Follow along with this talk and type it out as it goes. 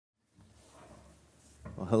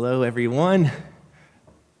Hello, everyone. I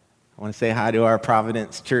want to say hi to our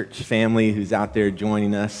Providence Church family who's out there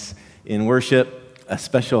joining us in worship. A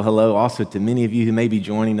special hello also to many of you who may be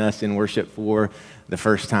joining us in worship for the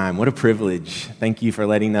first time. What a privilege. Thank you for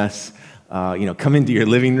letting us come into your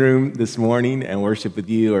living room this morning and worship with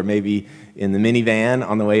you, or maybe in the minivan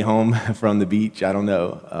on the way home from the beach. I don't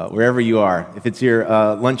know. Wherever you are, if it's your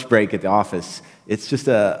lunch break at the office, it's just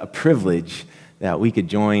a privilege that we could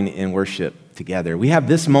join in worship together. We have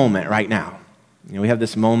this moment right now. We have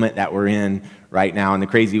this moment that we're in right now. In the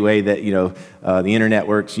crazy way that the internet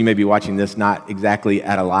works, you may be watching this not exactly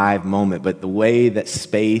at a live moment, but the way that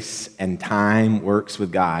space and time works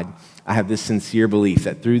with God, I have this sincere belief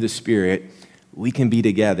that through the Spirit, we can be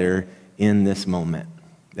together in this moment.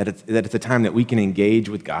 That it's a time that we can engage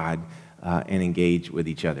with God and engage with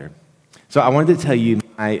each other. So I wanted to tell you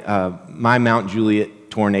my Mount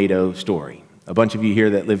Juliet tornado story. A bunch of you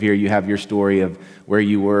here that live here, you have your story of where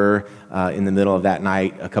you were in the middle of that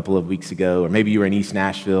night a couple of weeks ago, or maybe you were in East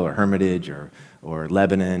Nashville or Hermitage or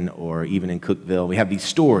Lebanon or even in Cookeville. We have these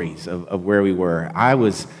stories of where we were. I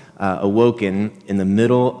was awoken in the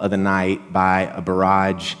middle of the night by a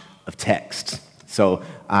barrage of texts. So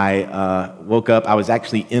I woke up. I was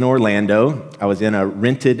actually in Orlando. I was in a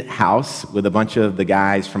rented house with a bunch of the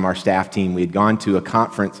guys from our staff team. We had gone to a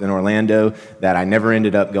conference in Orlando that I never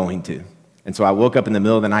ended up going to. And so I woke up in the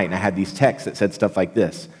middle of the night and I had these texts that said stuff like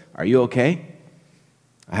this: "Are you okay?"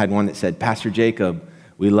 I had one that said, "Pastor Jacob,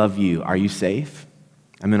 we love you. Are you safe?"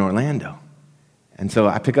 I'm in Orlando. And so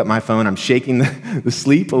I pick up my phone, I'm shaking the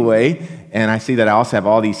sleep away, and I see that I also have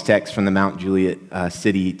all these texts from the Mount Juliet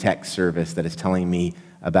City text service that is telling me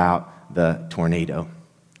about the tornado.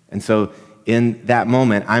 And so in that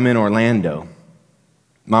moment, I'm in Orlando.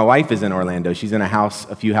 My wife is in Orlando. She's in a house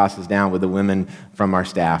a few houses down with the women from our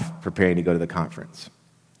staff preparing to go to the conference.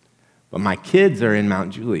 But my kids are in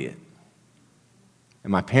Mount Juliet.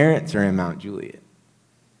 And my parents are in Mount Juliet.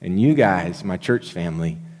 And you guys, my church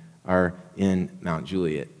family, are in Mount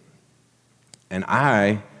Juliet. And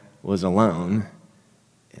I was alone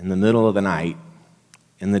in the middle of the night,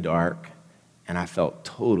 in the dark, and I felt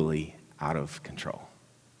totally out of control.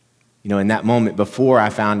 In that moment, before I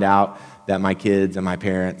found out that my kids and my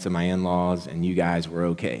parents and my in-laws and you guys were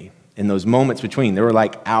okay, in those moments between, there were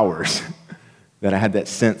like hours that I had that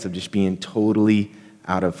sense of just being totally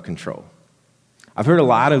out of control. I've heard a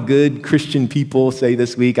lot of good Christian people say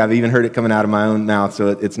this week, I've even heard it coming out of my own mouth, so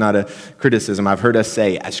it's not a criticism. I've heard us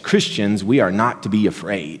say, as Christians, we are not to be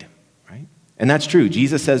afraid, right? And that's true.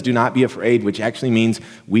 Jesus says, do not be afraid, which actually means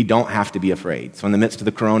we don't have to be afraid. So in the midst of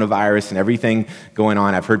the coronavirus and everything going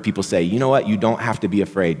on, I've heard people say, you know what, you don't have to be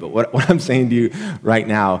afraid. But what I'm saying to you right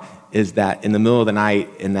now is that in the middle of the night,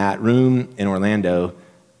 in that room in Orlando,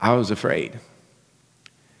 I was afraid.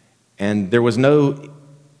 And there was no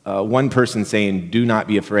one person saying, do not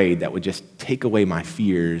be afraid, that would just take away my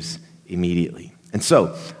fears immediately. And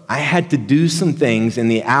so I had to do some things in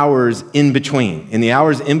the hours in between. In the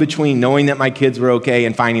hours in between knowing that my kids were okay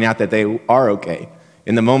and finding out that they are okay.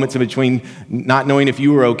 In the moments in between not knowing if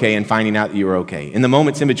you were okay and finding out that you were okay. In the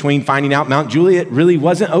moments in between finding out Mount Juliet really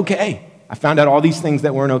wasn't okay. I found out all these things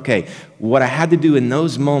that weren't okay. What I had to do in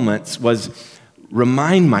those moments was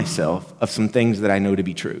remind myself of some things that I know to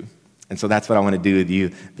be true. And so that's what I want to do with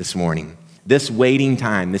you this morning. This waiting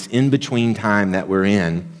time, this in-between time that we're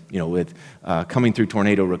in, with coming through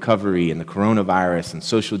tornado recovery and the coronavirus and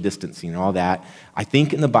social distancing and all that, I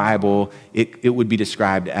think in the Bible, it would be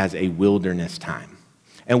described as a wilderness time.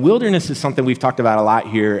 And wilderness is something we've talked about a lot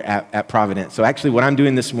here at Providence. So actually what I'm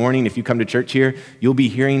doing this morning, if you come to church here, you'll be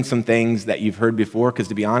hearing some things that you've heard before, because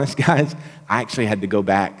to be honest, guys, I actually had to go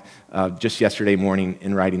back just yesterday morning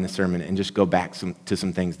in writing the sermon and just go back to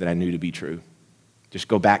some things that I knew to be true. Just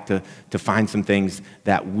go back to find some things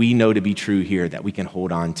that we know to be true here that we can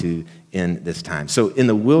hold on to in this time. So in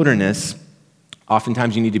the wilderness,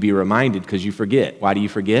 oftentimes you need to be reminded because you forget. Why do you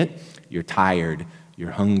forget? You're tired,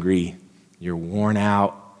 you're hungry, you're worn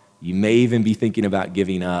out, you may even be thinking about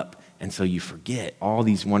giving up, and so you forget all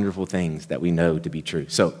these wonderful things that we know to be true.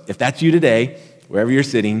 So if that's you today, wherever you're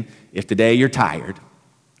sitting, if today you're tired,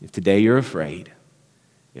 if today you're afraid,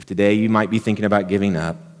 if today you might be thinking about giving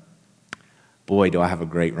up, boy, do I have a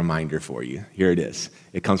great reminder for you. Here it is.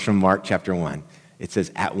 It comes from Mark chapter 1. It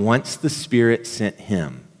says, at once the Spirit sent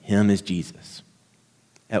him is Jesus.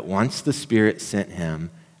 At once the Spirit sent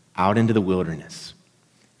him out into the wilderness.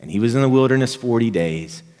 And he was in the wilderness 40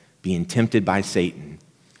 days, being tempted by Satan.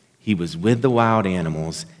 He was with the wild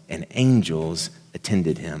animals, and angels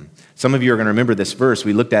attended him. Some of you are going to remember this verse.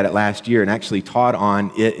 We looked at it last year and actually taught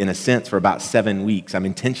on it in a sense for about 7 weeks. I'm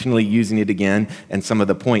intentionally using it again and some of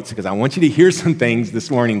the points because I want you to hear some things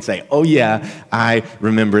this morning and say, oh yeah, I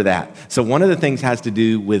remember that. So one of the things has to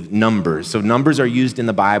do with numbers. So numbers are used in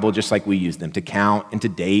the Bible just like we use them to count and to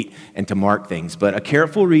date and to mark things. But a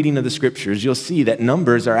careful reading of the scriptures, you'll see that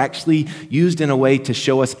numbers are actually used in a way to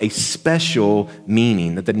show us a special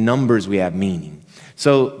meaning, that the numbers we have meaning.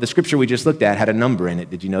 So the scripture we just looked at had a number in it.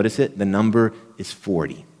 Did you notice it? The number is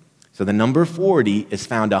 40. So the number 40 is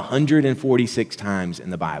found 146 times in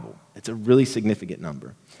the Bible. It's a really significant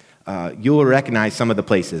number. You'll recognize some of the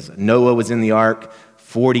places. Noah was in the ark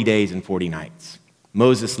 40 days and 40 nights.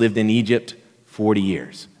 Moses lived in Egypt 40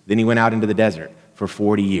 years. Then he went out into the desert for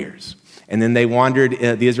 40 years. And then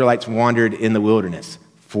the Israelites wandered in the wilderness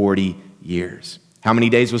 40 years. How many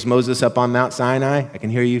days was Moses up on Mount Sinai? I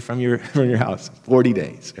can hear you from your house. 40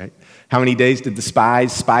 days, right? How many days did the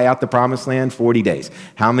spies spy out the promised land? 40 days.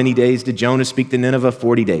 How many days did Jonah speak to Nineveh?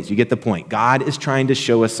 40 days. You get the point. God is trying to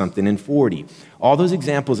show us something in 40. All those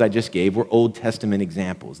examples I just gave were Old Testament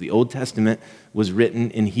examples. The Old Testament was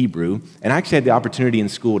written in Hebrew, and I actually had the opportunity in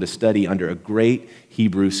school to study under a great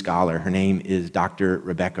Hebrew scholar. Her name is Dr.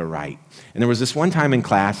 Rebecca Wright. And there was this one time in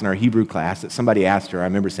class, in our Hebrew class, that somebody asked her, I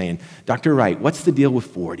remember saying, Dr. Wright, what's the deal with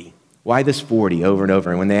 40? Why this 40 over and over?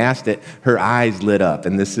 And when they asked it, her eyes lit up,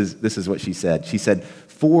 and this is what she said. She said,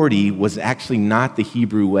 40 was actually not the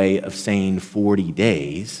Hebrew way of saying 40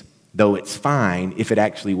 days, though it's fine if it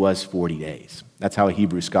actually was 40 days. That's how a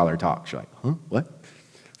Hebrew scholar talks. You're like, huh, what?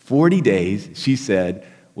 40 days, she said,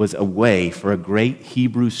 was a way for a great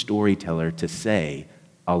Hebrew storyteller to say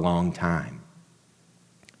a long time.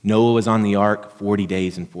 Noah was on the ark 40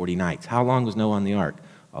 days and 40 nights. How long was Noah on the ark?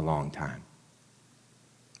 A long time.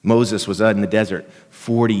 Moses was in the desert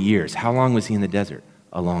 40 years. How long was he in the desert?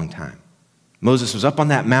 A long time. Moses was up on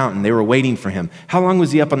that mountain. They were waiting for him. How long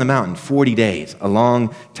was he up on the mountain? 40 days, a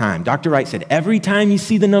long time. Dr. Wright said, every time you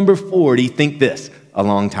see the number 40, think this, a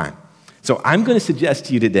long time. So I'm going to suggest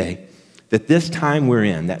to you today that this time we're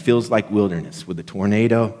in that feels like wilderness with the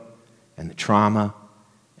tornado and the trauma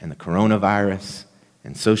and the coronavirus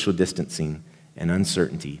and social distancing and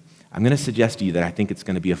uncertainty, I'm going to suggest to you that I think it's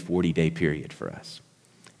going to be a 40-day period for us.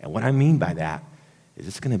 And what I mean by that is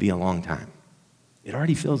it's going to be a long time. It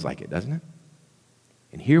already feels like it, doesn't it?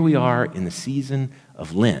 And here we are in the season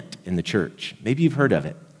of Lent in the church. Maybe you've heard of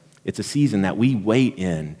it. It's a season that we wait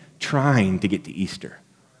in trying to get to Easter,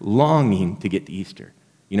 longing to get to Easter.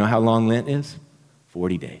 You know how long Lent is?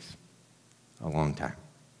 40 days. A long time.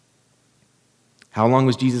 How long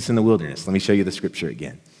was Jesus in the wilderness? Let me show you the scripture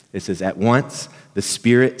again. It says, at once the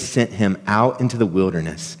Spirit sent him out into the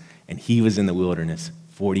wilderness, and he was in the wilderness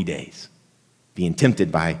 40 days, being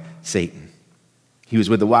tempted by Satan. He was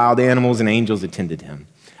with the wild animals, and angels attended him.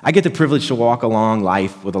 I get the privilege to walk along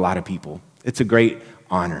life with a lot of people. It's a great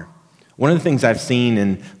honor. One of the things I've seen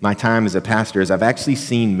in my time as a pastor is I've actually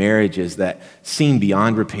seen marriages that seem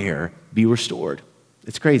beyond repair be restored.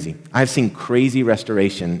 It's crazy. I've seen crazy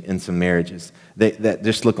restoration in some marriages that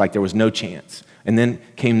just looked like there was no chance. And then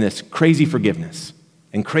came this crazy forgiveness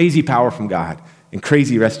and crazy power from God and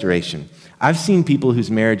crazy restoration. I've seen people whose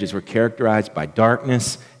marriages were characterized by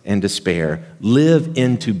darkness and despair live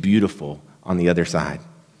into beautiful on the other side.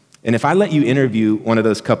 And if I let you interview one of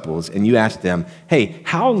those couples and you ask them, hey,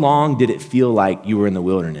 how long did it feel like you were in the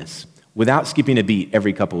wilderness? Without skipping a beat,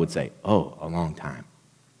 every couple would say, oh, a long time.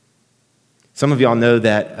 Some of y'all know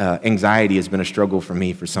that anxiety has been a struggle for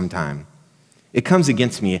me for some time. It comes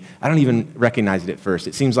against me. I don't even recognize it at first.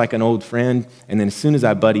 It seems like an old friend, and then as soon as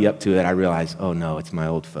I buddy up to it, I realize, oh no, it's my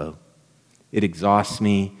old foe. It exhausts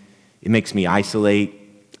me. It makes me isolate.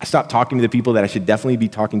 I stop talking to the people that I should definitely be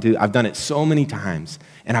talking to. I've done it so many times,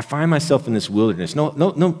 and I find myself in this wilderness. No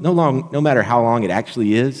matter how long it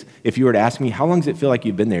actually is, if you were to ask me, how long does it feel like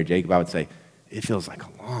you've been there, Jacob? I would say, it feels like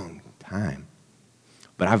a long time.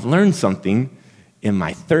 But I've learned something in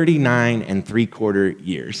my 39 3/4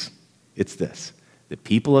 years. It's this: the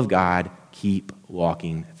people of God keep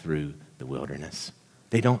walking through the wilderness.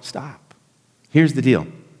 They don't stop. Here's the deal.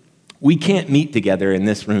 We can't meet together in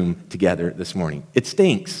this room together this morning. It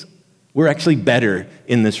stinks. We're actually better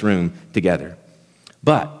in this room together.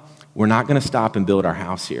 But we're not going to stop and build our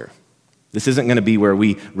house here. This isn't going to be where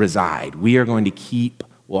we reside. We are going to keep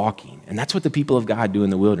walking. And that's what the people of God do in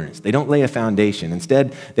the wilderness. They don't lay a foundation.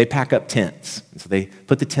 Instead, they pack up tents. And so they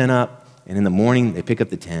put the tent up, and in the morning, they pick up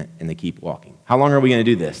the tent, and they keep walking. How long are we going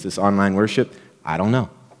to do this online worship? I don't know.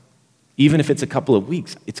 Even if it's a couple of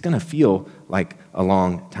weeks, it's going to feel like a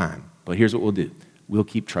long time. But here's what we'll do. We'll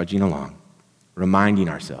keep trudging along. reminding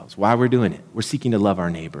ourselves why we're doing it. We're seeking to love our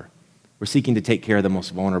neighbor. We're seeking to take care of the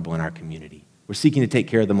most vulnerable in our community. We're seeking to take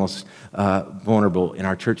care of the most vulnerable in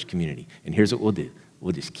our church community. And here's what we'll do.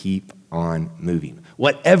 We'll just keep on moving.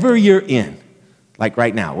 Whatever you're in, like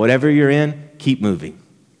right now, whatever you're in, keep moving.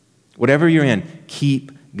 Whatever you're in,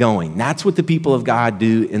 keep going. That's what the people of God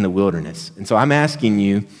do in the wilderness. And so I'm asking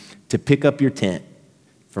you to pick up your tent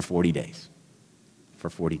for 40 days. For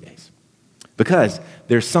 40 days. Because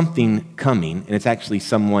there's something coming, and it's actually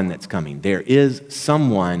someone that's coming. There is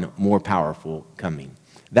someone more powerful coming.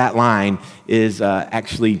 That line is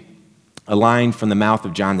actually a line from the mouth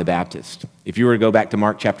of John the Baptist. If you were to go back to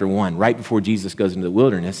Mark chapter 1, right before Jesus goes into the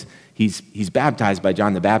wilderness, he's baptized by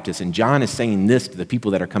John the Baptist, and John is saying this to the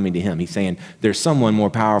people that are coming to him. He's saying, there's someone more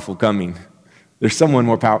powerful coming. There's someone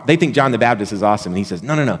more powerful. They think John the Baptist is awesome, and he says,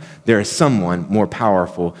 no. There is someone more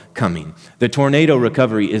powerful coming. The tornado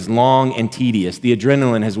recovery is long and tedious. The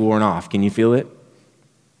adrenaline has worn off. Can you feel it?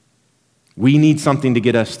 We need something to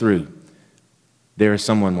get us through. There is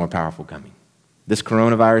someone more powerful coming. This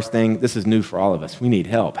coronavirus thing, this is new for all of us. We need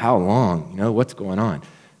help. How long? What's going on?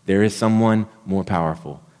 There is someone more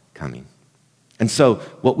powerful coming. And so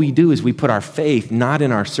what we do is we put our faith not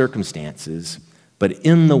in our circumstances, but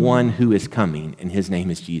in the one who is coming, and his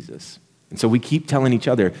name is Jesus. And so we keep telling each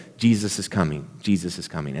other, Jesus is coming, Jesus is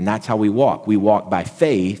coming. And that's how we walk. We walk by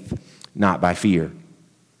faith, not by fear.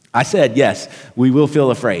 I said, yes, we will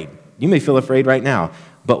feel afraid. You may feel afraid right now,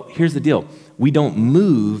 but here's the deal. We don't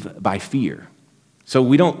move by fear. So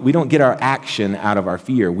we don't get our action out of our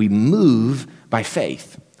fear. We move by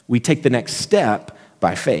faith. We take the next step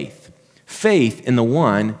by faith. Faith in the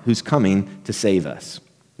one who's coming to save us.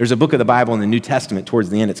 There's a book of the Bible in the New Testament towards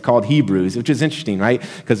the end. It's called Hebrews, which is interesting, right?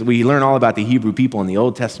 Because we learn all about the Hebrew people in the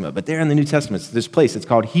Old Testament. But there in the New Testament, this place, it's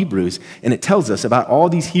called Hebrews, and it tells us about all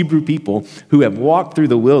these Hebrew people who have walked through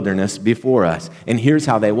the wilderness before us. And here's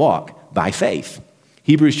how they walk, by faith.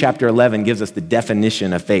 Hebrews chapter 11 gives us the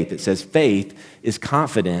definition of faith. It says, faith is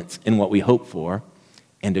confidence in what we hope for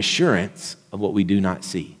and assurance of what we do not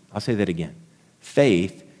see. I'll say that again.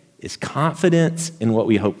 Faith is confidence in what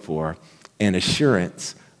we hope for and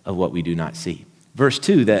assurance of what we do not see. Verse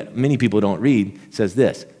 2 that many people don't read says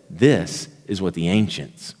this is what the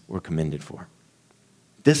ancients were commended for.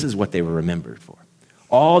 This is what they were remembered for.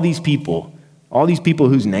 All these people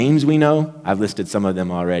whose names we know, I've listed some of them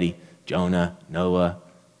already, Jonah, Noah,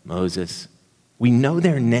 Moses. We know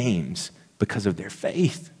their names because of their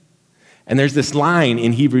faith. And there's this line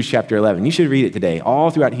in Hebrews chapter 11. You should read it today. All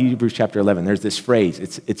throughout Hebrews chapter 11, there's this phrase.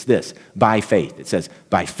 It's this, by faith. It says,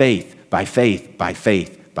 by faith, by faith, by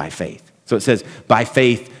faith, by faith. So it says, by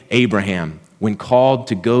faith, Abraham, when called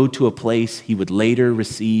to go to a place he would later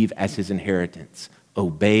receive as his inheritance,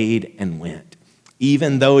 obeyed and went,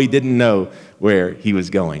 even though he didn't know where he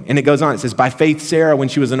was going. And it goes on. It says, by faith, Sarah, when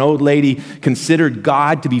she was an old lady, considered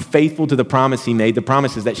God to be faithful to the promise he made. The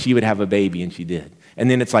promise is that she would have a baby, and she did. And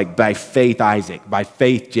then it's like, by faith, Isaac, by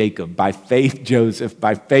faith, Jacob, by faith, Joseph,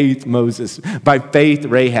 by faith, Moses, by faith,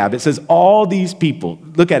 Rahab. It says all these people,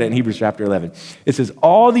 look at it in Hebrews chapter 11. It says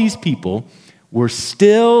all these people were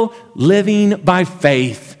still living by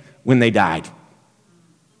faith when they died.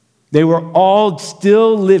 They were all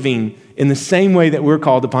still living in the same way that we're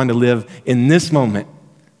called upon to live in this moment,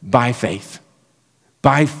 by faith.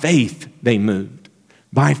 By faith, they moved.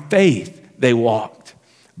 By faith, they walked.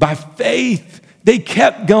 By faith, they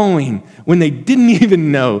kept going when they didn't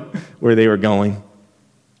even know where they were going.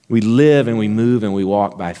 We live and we move and we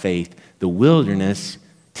walk by faith. The wilderness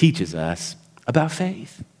teaches us about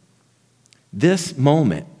faith. This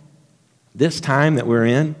moment, this time that we're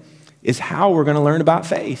in, is how we're going to learn about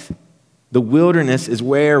faith. The wilderness is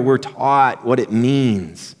where we're taught what it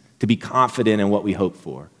means to be confident in what we hope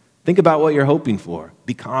for. Think about what you're hoping for.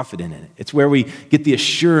 Be confident in it. It's where we get the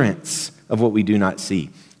assurance of what we do not see.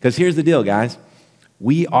 Because here's the deal, guys.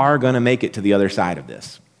 We are going to make it to the other side of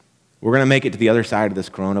this. We're going to make it to the other side of this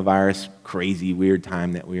coronavirus, crazy, weird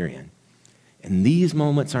time that we're in. And these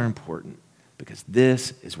moments are important because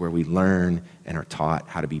this is where we learn and are taught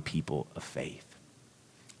how to be people of faith.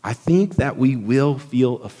 I think that we will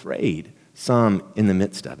feel afraid, some in the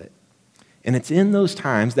midst of it. And it's in those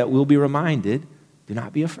times that we'll be reminded, do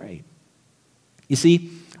not be afraid. You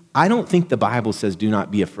see, I don't think the Bible says do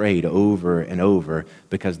not be afraid over and over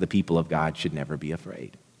because the people of God should never be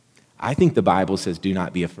afraid. I think the Bible says do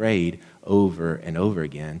not be afraid over and over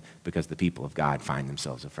again because the people of God find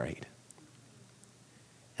themselves afraid.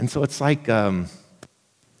 And so it's like a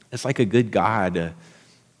good God, a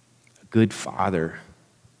good Father,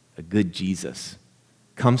 a good Jesus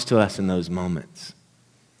comes to us in those moments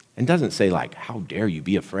and doesn't say like, how dare you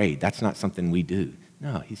be afraid? That's not something we do.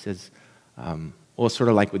 No, he says, Well, sort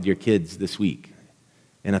of like with your kids this week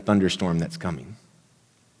in a thunderstorm that's coming.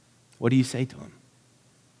 What do you say to them?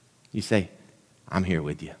 You say, I'm here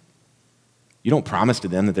with you. You don't promise to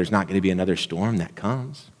them that there's not going to be another storm that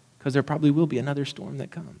comes, because there probably will be another storm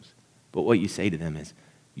that comes. But what you say to them is,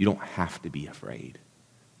 you don't have to be afraid,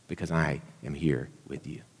 because I am here with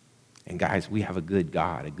you. And guys, we have a good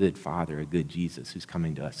God, a good Father, a good Jesus who's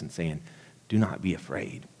coming to us and saying, do not be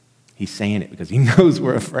afraid. He's saying it because he knows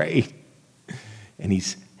we're afraid. And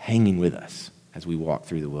he's hanging with us as we walk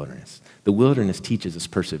through the wilderness. The wilderness teaches us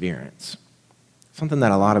perseverance, something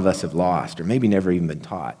that a lot of us have lost or maybe never even been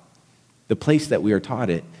taught. The place that we are taught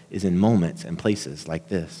it is in moments and places like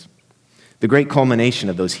this. The great culmination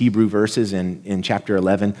of those Hebrew verses in chapter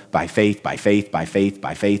 11, by faith, by faith, by faith,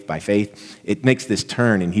 by faith, by faith, it makes this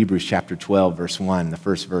turn in Hebrews chapter 12, verse 1, the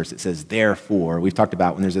first verse. It says, therefore. We've talked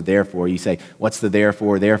about when there's a therefore, you say, what's the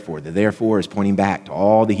therefore, therefore? The therefore is pointing back to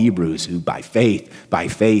all the Hebrews who by faith, by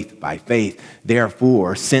faith, by faith,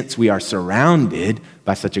 therefore, since we are surrounded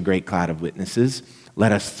by such a great cloud of witnesses,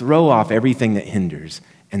 let us throw off everything that hinders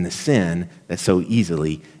and the sin that so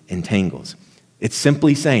easily entangles. It's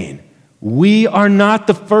simply saying, we are not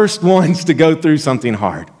the first ones to go through something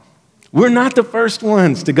hard. We're not the first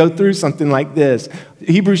ones to go through something like this.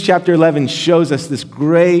 Hebrews chapter 11 shows us this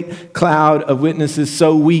great cloud of witnesses,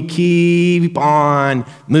 so we keep on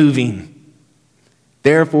moving.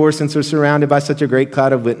 Therefore, since we're surrounded by such a great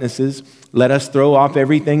cloud of witnesses, let us throw off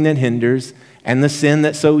everything that hinders and the sin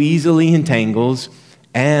that so easily entangles,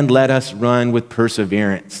 and let us run with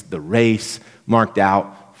perseverance the race marked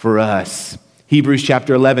out for us. Hebrews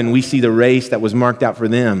chapter 11, we see the race that was marked out for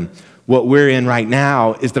them. What we're in right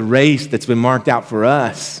now is the race that's been marked out for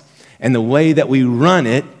us. And the way that we run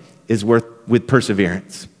it is with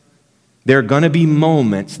perseverance. There are going to be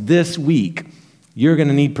moments this week you're going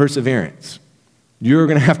to need perseverance. You're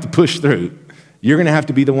going to have to push through. You're going to have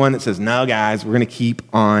to be the one that says, no, guys, we're going to keep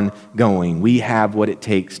on going. We have what it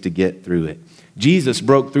takes to get through it. Jesus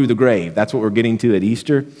broke through the grave. That's what we're getting to at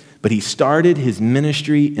Easter. But he started his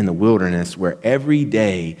ministry in the wilderness where every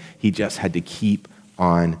day he just had to keep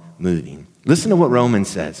on moving. Listen to what Romans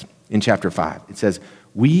says in chapter 5. It says,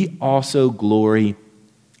 we also glory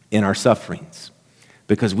in our sufferings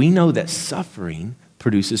because we know that suffering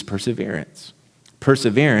produces perseverance.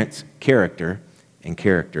 Perseverance, character, and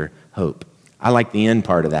character, hope. I like the end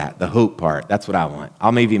part of that, the hope part. That's what I want.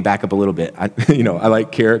 I'll maybe back up a little bit. I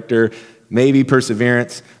like character, maybe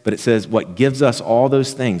perseverance, but it says what gives us all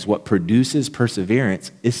those things, what produces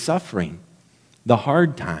perseverance is suffering, the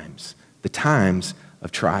hard times, the times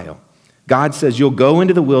of trial. God says you'll go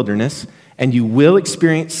into the wilderness and you will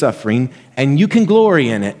experience suffering and you can glory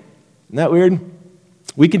in it. Isn't that weird?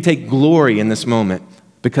 We can take glory in this moment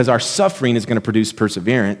because our suffering is going to produce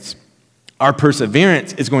perseverance. Our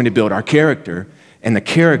perseverance is going to build our character, and the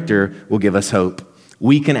character will give us hope.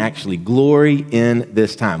 We can actually glory in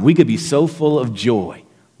this time. We could be so full of joy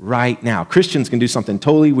right now. Christians can do something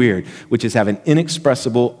totally weird, which is have an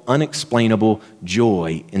inexpressible, unexplainable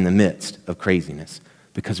joy in the midst of craziness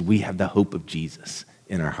because we have the hope of Jesus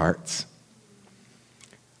in our hearts.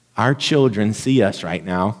 Our children see us right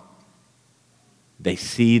now. They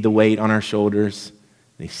see the weight on our shoulders.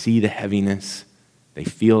 They see the heaviness. They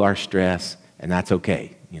feel our stress, and that's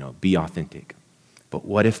okay. Be authentic. But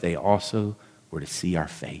what if they also were to see our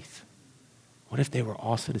faith? What if they were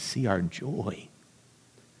also to see our joy?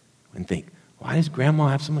 And think, why does grandma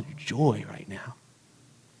have so much joy right now?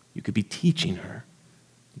 You could be teaching her.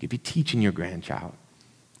 You could be teaching your grandchild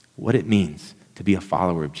what it means to be a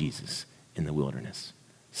follower of Jesus in the wilderness.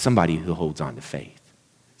 Somebody who holds on to faith.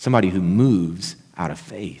 Somebody who moves out of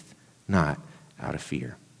faith, not out of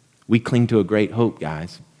fear. We cling to a great hope,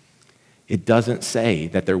 guys. It doesn't say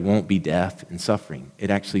that there won't be death and suffering. It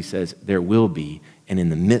actually says there will be, and in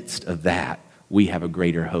the midst of that, we have a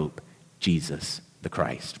greater hope, Jesus the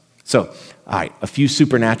Christ. So, all right, a few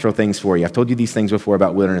supernatural things for you. I've told you these things before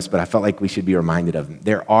about wilderness, but I felt like we should be reminded of them.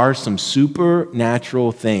 There are some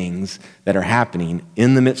supernatural things that are happening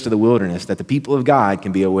in the midst of the wilderness that the people of God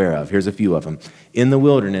can be aware of. Here's a few of them. In the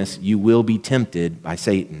wilderness, you will be tempted by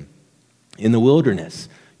Satan. In the wilderness,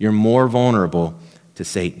 you're more vulnerable to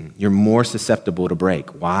Satan. You're more susceptible to break.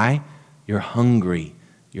 Why? You're hungry.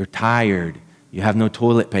 You're tired. You have no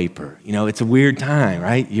toilet paper. It's a weird time,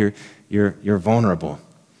 right? You're vulnerable.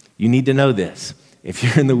 You need to know this. If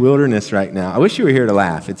you're in the wilderness right now, I wish you were here to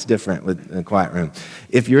laugh. It's different with a quiet room.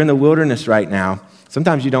 If you're in the wilderness right now,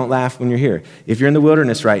 sometimes you don't laugh when you're here. If you're in the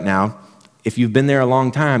wilderness right now, if you've been there a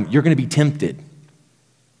long time, you're going to be tempted.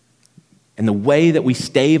 And the way that we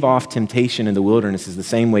stave off temptation in the wilderness is the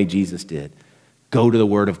same way Jesus did. Go to the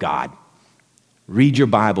Word of God. Read your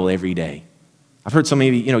Bible every day. I've heard so many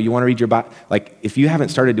of you, you want to read your Bible. Like, if you haven't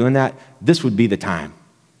started doing that, this would be the time.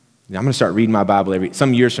 I'm going to start reading my Bible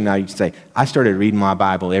some years from now, you can say, I started reading my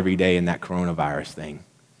Bible every day in that coronavirus thing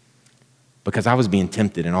because I was being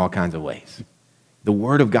tempted in all kinds of ways. The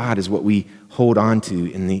Word of God is what we hold on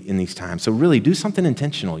to in these times. So really, do something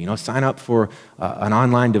intentional. Sign up for an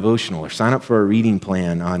online devotional or sign up for a reading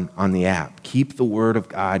plan on the app. Keep the Word of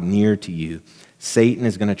God near to you. Satan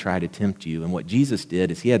is going to try to tempt you. And what Jesus did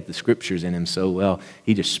is he had the scriptures in him so well,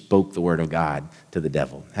 he just spoke the Word of God to the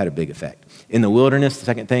devil. Had a big effect. In the wilderness, the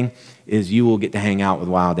second thing is you will get to hang out with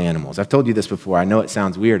wild animals. I've told you this before. I know it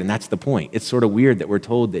sounds weird, and that's the point. It's sort of weird that we're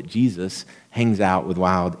told that Jesus hangs out with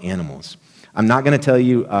wild animals. I'm not going to tell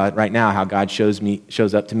you right now how God shows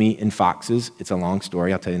up to me in foxes. It's a long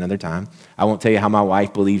story. I'll tell you another time. I won't tell you how my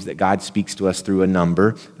wife believes that God speaks to us through a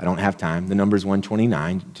number. I don't have time. The number is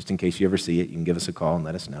 129. Just in case you ever see it, you can give us a call and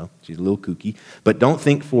let us know. She's a little kooky. But don't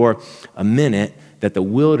think for a minute that the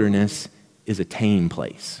wilderness is a tame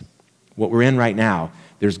place. What we're in right now,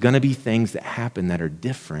 there's going to be things that happen that are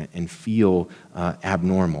different and feel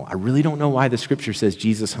abnormal. I really don't know why the scripture says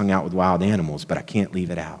Jesus hung out with wild animals, but I can't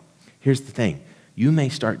leave it out. Here's the thing. You may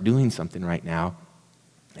start doing something right now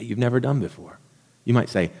that you've never done before. You might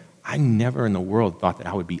say, I never in the world thought that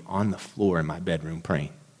I would be on the floor in my bedroom praying.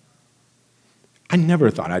 I never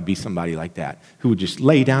thought I'd be somebody like that who would just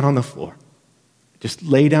lay down on the floor. Just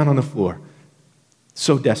lay down on the floor.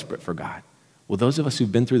 So desperate for God. Well, those of us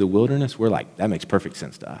who've been through the wilderness, we're like, that makes perfect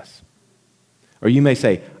sense to us. Or you may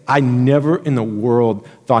say, I never in the world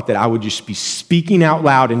thought that I would just be speaking out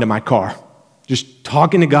loud into my car. Just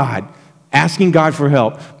talking to God, asking God for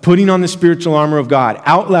help, putting on the spiritual armor of God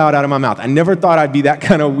out loud out of my mouth. I never thought I'd be that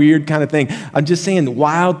kind of weird kind of thing. I'm just saying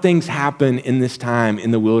wild things happen in this time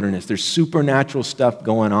in the wilderness. There's supernatural stuff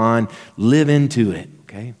going on. Live into it,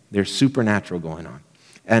 okay? There's supernatural going on.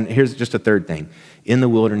 And here's just a third thing. In the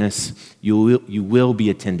wilderness, you will be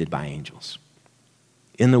attended by angels.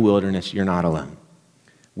 In the wilderness, you're not alone.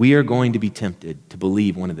 We are going to be tempted to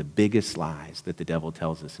believe one of the biggest lies that the devil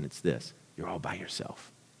tells us, and it's this. You're all by yourself.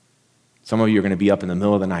 Some of you are going to be up in the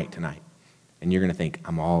middle of the night tonight, and you're going to think,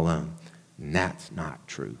 I'm all alone. And that's not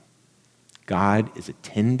true. God is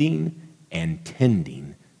attending and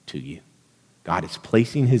tending to you. God is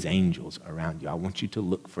placing his angels around you. I want you to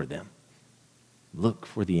look for them. Look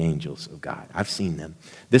for the angels of God. I've seen them.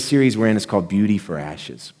 This series we're in is called Beauty for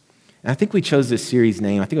Ashes. And I think we chose this series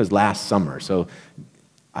name, I think it was last summer. So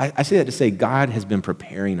I say that to say God has been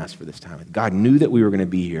preparing us for this time. God knew that we were going to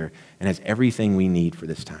be here and has everything we need for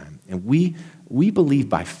this time. And we believe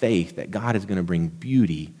by faith that God is going to bring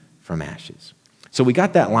beauty from ashes. So we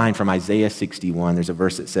got that line from Isaiah 61. There's a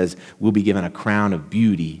verse that says, we'll be given a crown of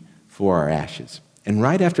beauty for our ashes. And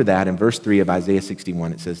right after that, in verse 3 of Isaiah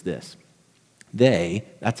 61, it says this, they,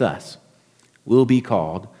 that's us, will be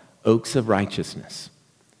called oaks of righteousness,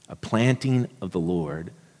 a planting of the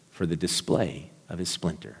Lord for the display of his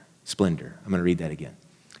splendor. I'm going to read that again.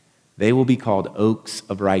 They will be called oaks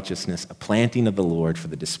of righteousness, a planting of the Lord for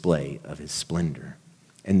the display of his splendor.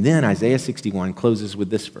 And then Isaiah 61 closes with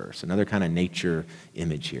this verse, another kind of nature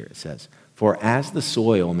image here. It says, for as the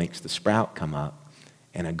soil makes the sprout come up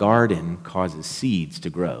and a garden causes seeds to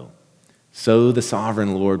grow, so the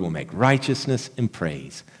sovereign Lord will make righteousness and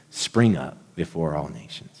praise spring up before all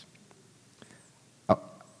nations.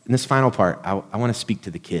 In this final part, I want to speak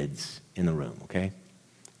to the kids in the room, okay?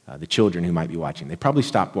 The children who might be watching. They probably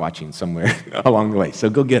stopped watching somewhere along the way, so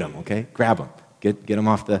go get them, okay? Grab them. Get them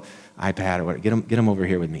off the iPad or whatever. Get them over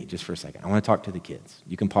here with me just for a second. I want to talk to the kids.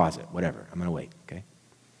 You can pause it, whatever. I'm going to wait, okay?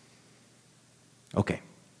 Okay.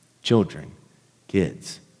 Children,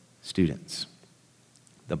 kids, students.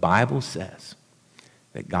 The Bible says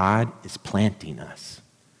that God is planting us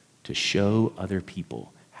to show other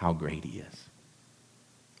people how great he is.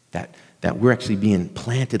 That we're actually being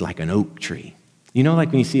planted like an oak tree. You know, like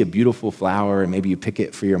when you see a beautiful flower and maybe you pick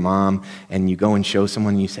it for your mom and you go and show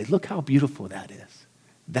someone and you say, look how beautiful that is.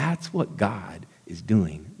 That's what God is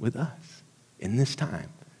doing with us in this time.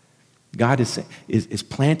 God is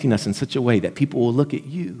planting us in such a way that people will look at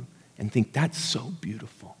you and think, that's so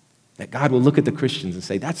beautiful. That God will look at the Christians and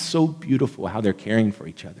say, that's so beautiful how they're caring for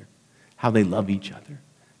each other, how they love each other,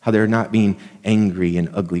 how they're not being angry and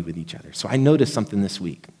ugly with each other. So I noticed something this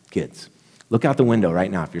week. Kids, look out the window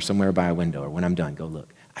right now. If you're somewhere by a window or when I'm done, go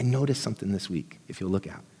look. I noticed something this week, if you'll look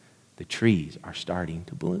out. The trees are starting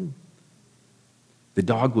to bloom. The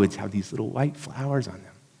dogwoods have these little white flowers on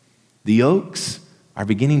them. The oaks are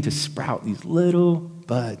beginning to sprout these little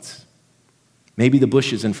buds. Maybe the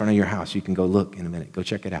bushes in front of your house, you can go look in a minute. Go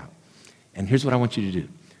check it out. And here's what I want you to do.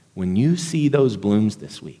 When you see those blooms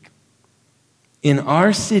this week, In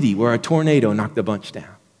our city where a tornado knocked a bunch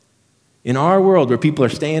down, in our world where people are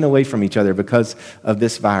staying away from each other because of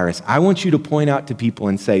this virus, I want you to point out to people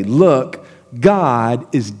and say, look,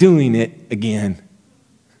 God is doing it again.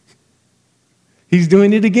 He's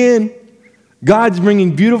doing it again. God's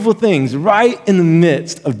bringing beautiful things right in the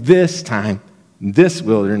midst of this time, this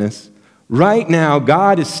wilderness. Right now,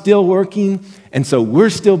 God is still working, and so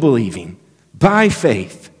we're still believing by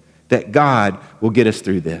faith that God will get us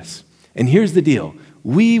through this. And here's the deal.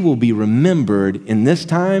 We will be remembered in this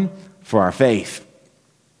time for our faith.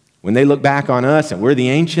 When they look back on us and we're the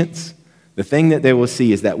ancients, the thing that they will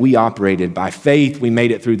see is that we operated by faith. We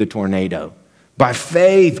made it through the tornado. By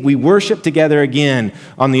faith, we worship together again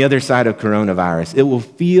on the other side of coronavirus. It will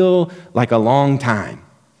feel like a long time,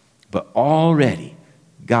 but already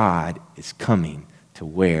God is coming to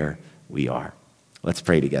where we are. Let's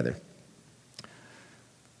pray together.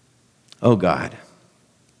 Oh God,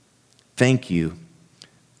 thank you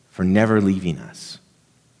for never leaving us.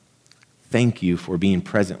 Thank you for being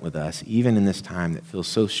present with us, even in this time that feels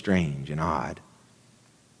so strange and odd,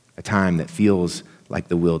 a time that feels like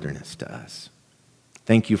the wilderness to us.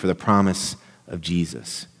 Thank you for the promise of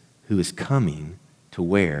Jesus, who is coming to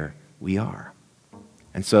where we are.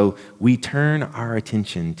 And so we turn our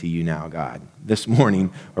attention to you now, God, this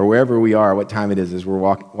morning, or wherever we are, what time it is as we're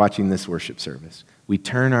watching this worship service. We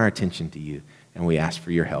turn our attention to you, and we ask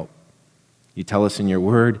for your help. You tell us in your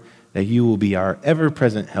word that you will be our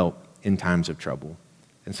ever-present help in times of trouble.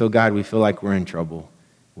 And so, God, we feel like we're in trouble.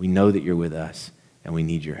 We know that you're with us, and we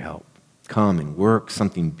need your help. Come and work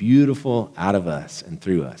something beautiful out of us and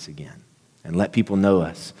through us again. And let people know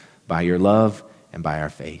us by your love and by our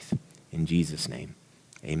faith. In Jesus' name,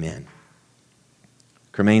 amen.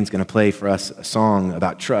 Kermane's going to play for us a song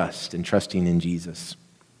about trust and trusting in Jesus.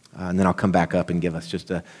 And then I'll come back up and give us just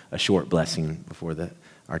a short blessing before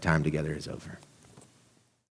our time together is over.